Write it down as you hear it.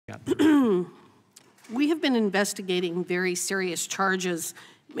We have been investigating very serious charges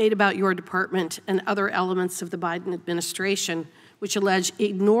made about your department and other elements of the Biden administration, which allege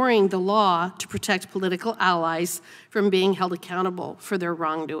ignoring the law to protect political allies from being held accountable for their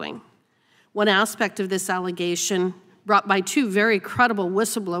wrongdoing. One aspect of this allegation, brought by two very credible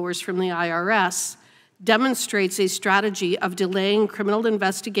whistleblowers from the IRS, demonstrates a strategy of delaying criminal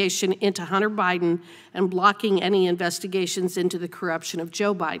investigation into Hunter Biden and blocking any investigations into the corruption of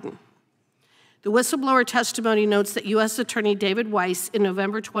Joe Biden. The whistleblower testimony notes that U.S. Attorney David Weiss in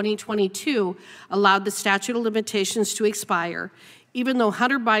November 2022 allowed the statute of limitations to expire, even though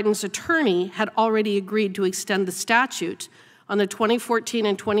Hunter Biden's attorney had already agreed to extend the statute on the 2014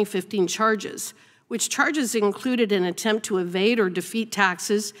 and 2015 charges, which charges included an attempt to evade or defeat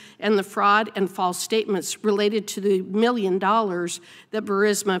taxes and the fraud and false statements related to the $1 million that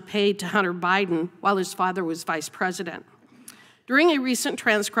Burisma paid to Hunter Biden while his father was vice president. During a recent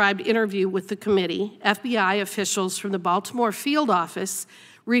transcribed interview with the committee, FBI officials from the Baltimore field office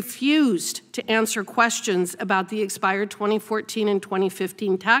refused to answer questions about the expired 2014 and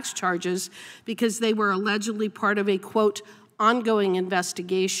 2015 tax charges because they were allegedly part of a, quote, ongoing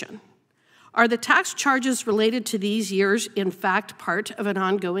investigation. Are the tax charges related to these years, in fact, part of an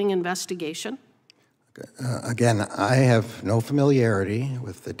ongoing investigation? Again, I have no familiarity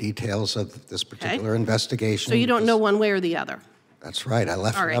with the details of this particular investigation. So you don't know one way or the other? That's right. I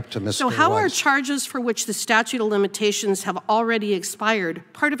left it up to Mr. Weiss. So how are charges for which the statute of limitations have already expired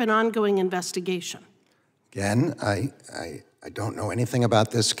part of an ongoing investigation? Again, I don't know anything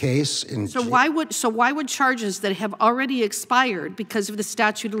about this case. So why would charges that have already expired because of the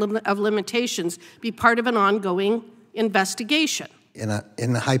statute of limitations be part of an ongoing investigation? To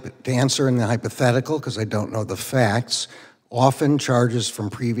answer in the hypothetical, because I don't know the facts, often charges from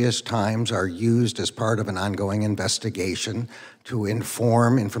previous times are used as part of an ongoing investigation to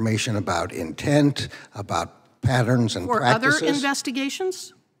inform information about intent, about patterns and practices. For other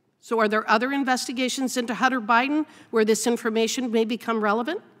investigations? So are there other investigations into Hunter Biden where this information may become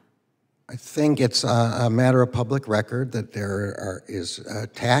relevant? I think it's a matter of public record that there is a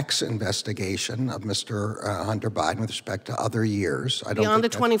tax investigation of Mr. Hunter Biden with respect to other years. I don't Beyond the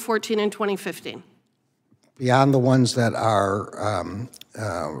 2014 and 2015? Beyond the ones that are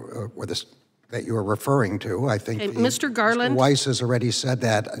that you are referring to, I think Mr. Garland, Mr. Weiss has already said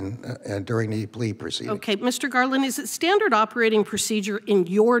that during the plea proceeding. Okay, Mr. Garland, is it standard operating procedure in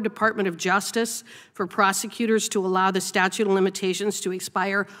your Department of Justice for prosecutors to allow the statute of limitations to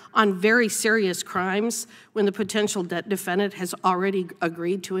expire on very serious crimes when the potential defendant has already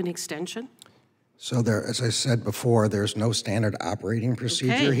agreed to an extension? So there, as I said before, there's no standard operating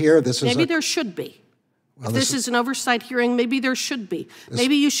procedure here. Maybe there should be. Well, if this is an oversight hearing, maybe there should be.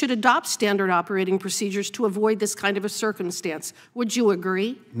 Maybe you should adopt standard operating procedures to avoid this kind of a circumstance. Would you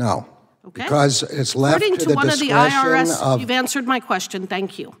agree? No. Okay. Because it's left to the discretion one of the IRS, you've answered my question,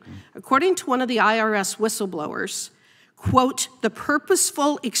 thank you. According to one of the IRS whistleblowers, quote, the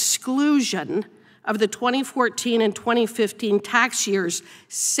purposeful exclusion of the 2014 and 2015 tax years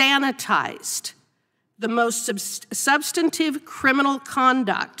sanitized the most substantive criminal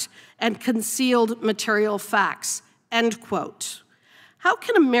conduct and concealed material facts, end quote. How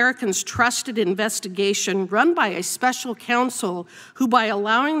can Americans trust an investigation run by a special counsel who, by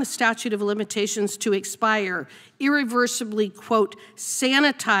allowing the statute of limitations to expire, irreversibly, quote,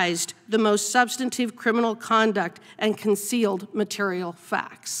 sanitized the most substantive criminal conduct and concealed material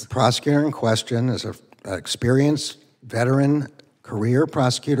facts? The prosecutor in question is an experienced veteran career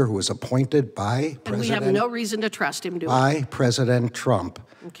prosecutor who was appointed by President... And we have no reason to trust him, do we? By President Trump.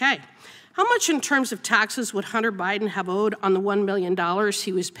 Okay. How much in terms of taxes would Hunter Biden have owed on the $1 million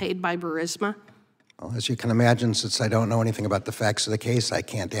he was paid by Burisma? Well, as you can imagine, since I don't know anything about the facts of the case, I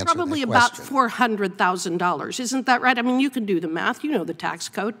can't answer Probably that question. About $400,000. Isn't that right? I mean, you can do the math. You know the tax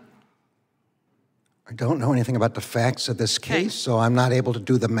code. I don't know anything about the facts of this case, so I'm not able to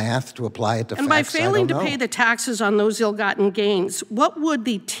do the math to apply it to facts. And by failing to pay the taxes on those ill-gotten gains, what would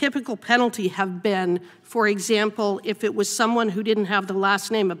the typical penalty have been, for example, if it was someone who didn't have the last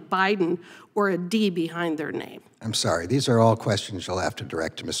name of Biden or a D behind their name? I'm sorry. These are all questions you'll have to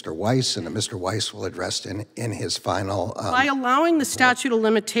direct to Mr. Weiss, and that Mr. Weiss will address in his final... By allowing the statute of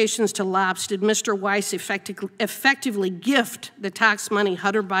limitations to lapse, did Mr. Weiss effectively gift the tax money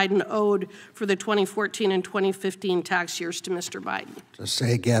Hunter Biden owed for the 2014 and 2015 tax years to Mr. Biden? To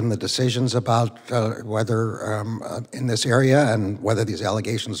say again, the decisions about whether in this area and whether these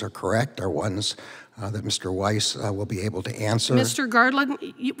allegations are correct are ones that Mr. Weiss will be able to answer. Mr. Garland,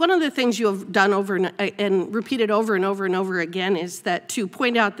 one of the things you have done over and repeated over and over and over again is that to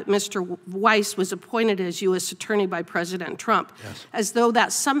point out that Mr. Weiss was appointed as U.S. Attorney by President Trump, yes, as though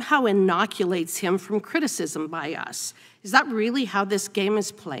that somehow inoculates him from criticism by us. Is that really how this game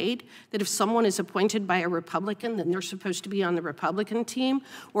is played? That if someone is appointed by a Republican, then they're supposed to be on the Republican team?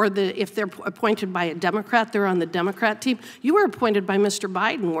 Or if they're appointed by a Democrat, they're on the Democrat team? You were appointed by Mr.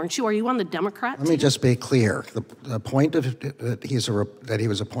 Biden, weren't you? Are you on the Democrat team? Let me just be clear. The point of that he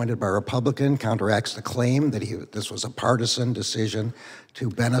was appointed by a Republican counteracts the claim that this was a partisan decision to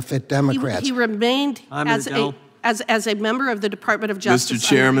benefit Democrats. He remained as a member of the Department of Justice. Mr.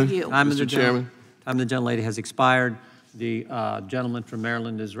 Chairman, Mr. Chairman. Time of the gentlelady has expired. The gentleman from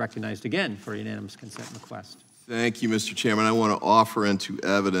Maryland is recognized again for a unanimous consent request. Thank you, Mr. Chairman. I want to offer into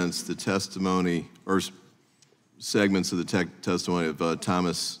evidence the testimony, or segments of the testimony of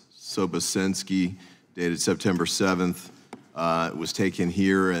Thomas Sobocinski, dated September 7th. It was taken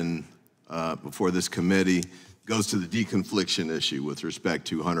here and before this committee. Goes to the deconfliction issue with respect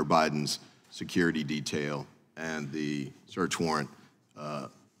to Hunter Biden's security detail and the search warrant Without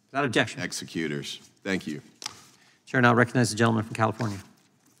objection. executors. Thank you. Chair now recognizes the gentleman from California.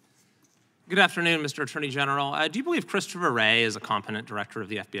 Good afternoon, Mr. Attorney General. Do you believe Christopher Wray is a competent director of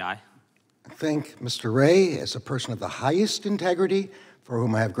the FBI? I think Mr. Wray is a person of the highest integrity, for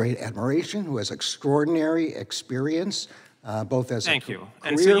whom I have great admiration, who has extraordinary experience, both as Thank a you. career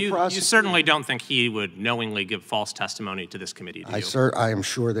And so you prosecutor. certainly don't think he would knowingly give false testimony to this committee, do you? I am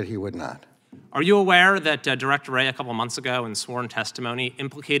sure that he would not. Are you aware that Director Wray, a couple months ago in sworn testimony,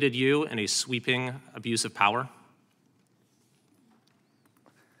 implicated you in a sweeping abuse of power?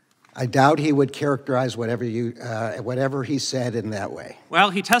 I doubt he would characterize whatever he said in that way. Well,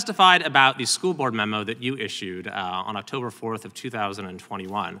 he testified about the school board memo that you issued on October 4th of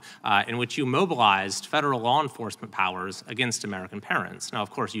 2021, in which you mobilized federal law enforcement powers against American parents. Now, of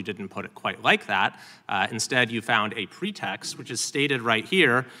course, you didn't put it quite like that. Instead, you found a pretext, which is stated right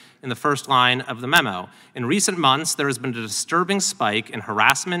here in the first line of the memo. In recent months, there has been a disturbing spike in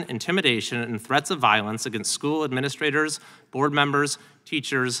harassment, intimidation, and threats of violence against school administrators, board members,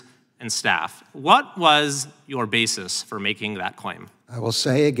 teachers, and staff. What was your basis for making that claim? I will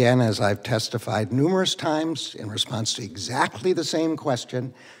say again, as I've testified numerous times in response to exactly the same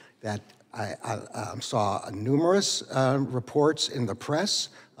question, that I saw numerous reports in the press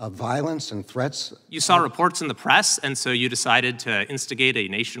of violence and threats. You saw reports in the press, and so you decided to instigate a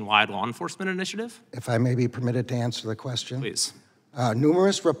nationwide law enforcement initiative? If I may be permitted to answer the question. Please.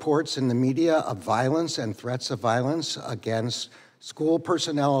 Numerous reports in the media of violence and threats of violence against school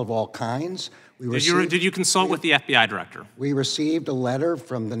personnel of all kinds. Did you consult with the FBI director? We received a letter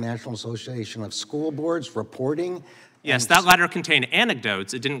from the National Association of School Boards reporting. Yes, that letter contained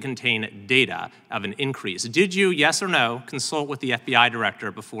anecdotes. It didn't contain data of an increase. Did you, yes or no, consult with the FBI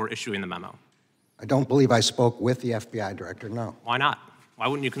director before issuing the memo? I don't believe I spoke with the FBI director, no. Why not? Why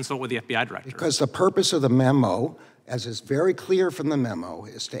wouldn't you consult with the FBI director? Because the purpose of the memo, as is very clear from the memo,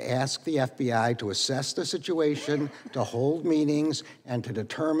 is to ask the FBI to assess the situation, to hold meetings, and to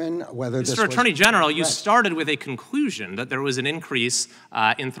determine whether this was— Mr. Attorney General, you started with a conclusion that there was an increase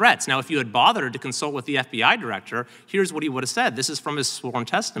in threats. Now, if you had bothered to consult with the FBI director, here's what he would have said. This is from his sworn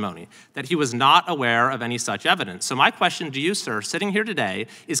testimony, that he was not aware of any such evidence. So my question to you, sir, sitting here today,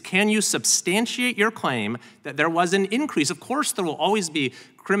 is can you substantiate your claim that there was an increase? Of course, there will always be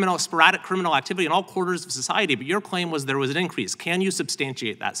sporadic criminal activity in all quarters of society, but your claim was there was an increase. Can you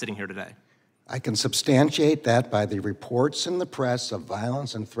substantiate that sitting here today? I can substantiate that by the reports in the press of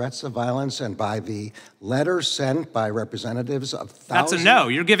violence and threats of violence and by the letters sent by representatives of thousands— That's a no.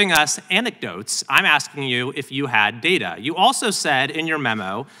 You're giving us anecdotes. I'm asking you if you had data. You also said in your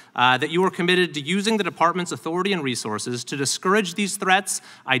memo that you were committed to using the department's authority and resources to discourage these threats,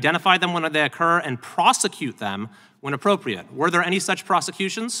 identify them when they occur, and prosecute them when appropriate. Were there any such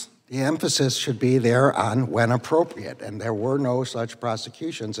prosecutions? The emphasis should be there on when appropriate, and there were no such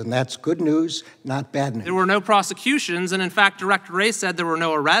prosecutions, and that's good news, not bad news. There were no prosecutions, and in fact, Director Wray said there were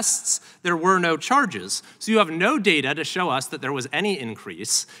no arrests, there were no charges. So you have no data to show us that there was any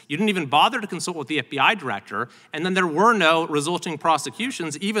increase. You didn't even bother to consult with the FBI director, and then there were no resulting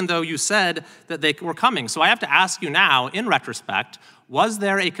prosecutions, even though you said that they were coming. So I have to ask you now, in retrospect, was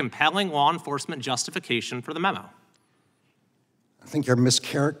there a compelling law enforcement justification for the memo? I think you're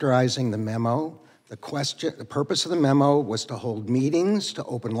mischaracterizing the memo. The purpose of the memo was to hold meetings, to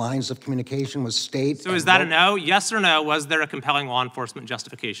open lines of communication with state— So is that a no? Yes or no, was there a compelling law enforcement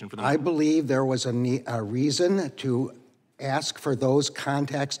justification for the memo? I believe there was a reason to ask for those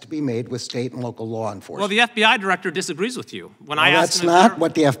contacts to be made with state and local law enforcement. Well, the FBI director disagrees with you. When I Well, asked that's him, not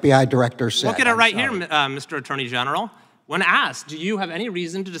what the FBI director said. look at it right here, sorry. Mr. Attorney General. When asked, do you have any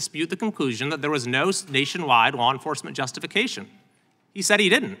reason to dispute the conclusion that there was no nationwide law enforcement justification? He said he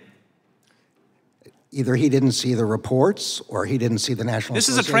didn't. Either he didn't see the reports or he didn't see the National This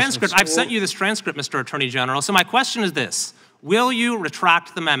is a Association of transcript. I've Schools. sent you this transcript, Mr. Attorney General. So my question is this. Will you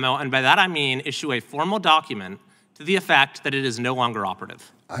retract the memo, and by that I mean issue a formal document to the effect that it is no longer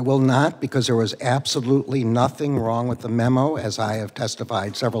operative? I will not, because there was absolutely nothing wrong with the memo, as I have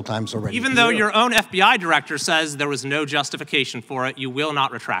testified several times already. Even though your own FBI director says there was no justification for it, you will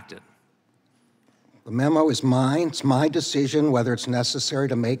not retract it. The memo is mine. It's my decision whether it's necessary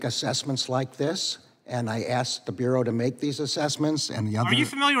to make assessments like this, and I asked the Bureau to make these assessments, and the other... Are you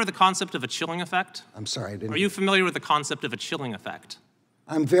familiar with the concept of a chilling effect? I'm sorry, I didn't... Are you familiar with the concept of a chilling effect?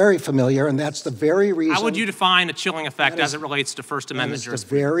 I'm very familiar, and that's the very reason... How would you define a chilling effect as it relates to First Amendment jurisprudence? jurisprudence?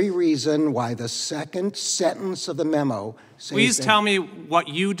 The very reason why the second sentence of the memo says Please that tell me what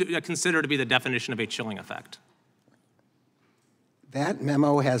you consider to be the definition of a chilling effect. that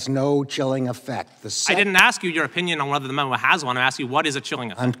memo has no chilling effect. I didn't ask you your opinion on whether the memo has one. I asked you what is a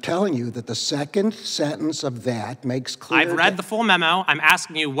chilling effect. I'm telling you that the second sentence of that makes clear... I've read the full memo. I'm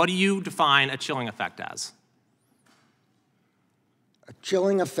asking you, what do you define a chilling effect as? A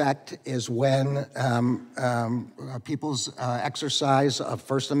chilling effect is when people's exercise of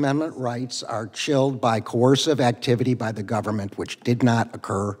First Amendment rights are chilled by coercive activity by the government, which did not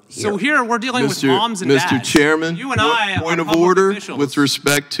occur here. So here we're dealing with moms and dads. Mr. Chairman, You and I point are of public order officials. with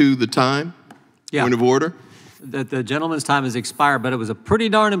respect to the time? Yeah. Point of order? The gentleman's time has expired, but it was a pretty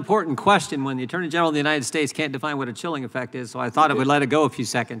darn important question when the Attorney General of the United States can't define what a chilling effect is, so I thought I would let it go a few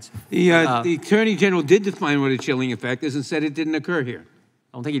seconds. The Attorney General did define what a chilling effect is and said it didn't occur here.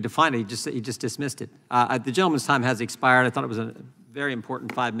 I don't think he defined it, he just dismissed it. The gentleman's time has expired. I thought it was a very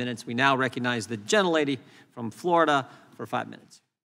important 5 minutes. We now recognize the gentlelady from Florida for 5 minutes.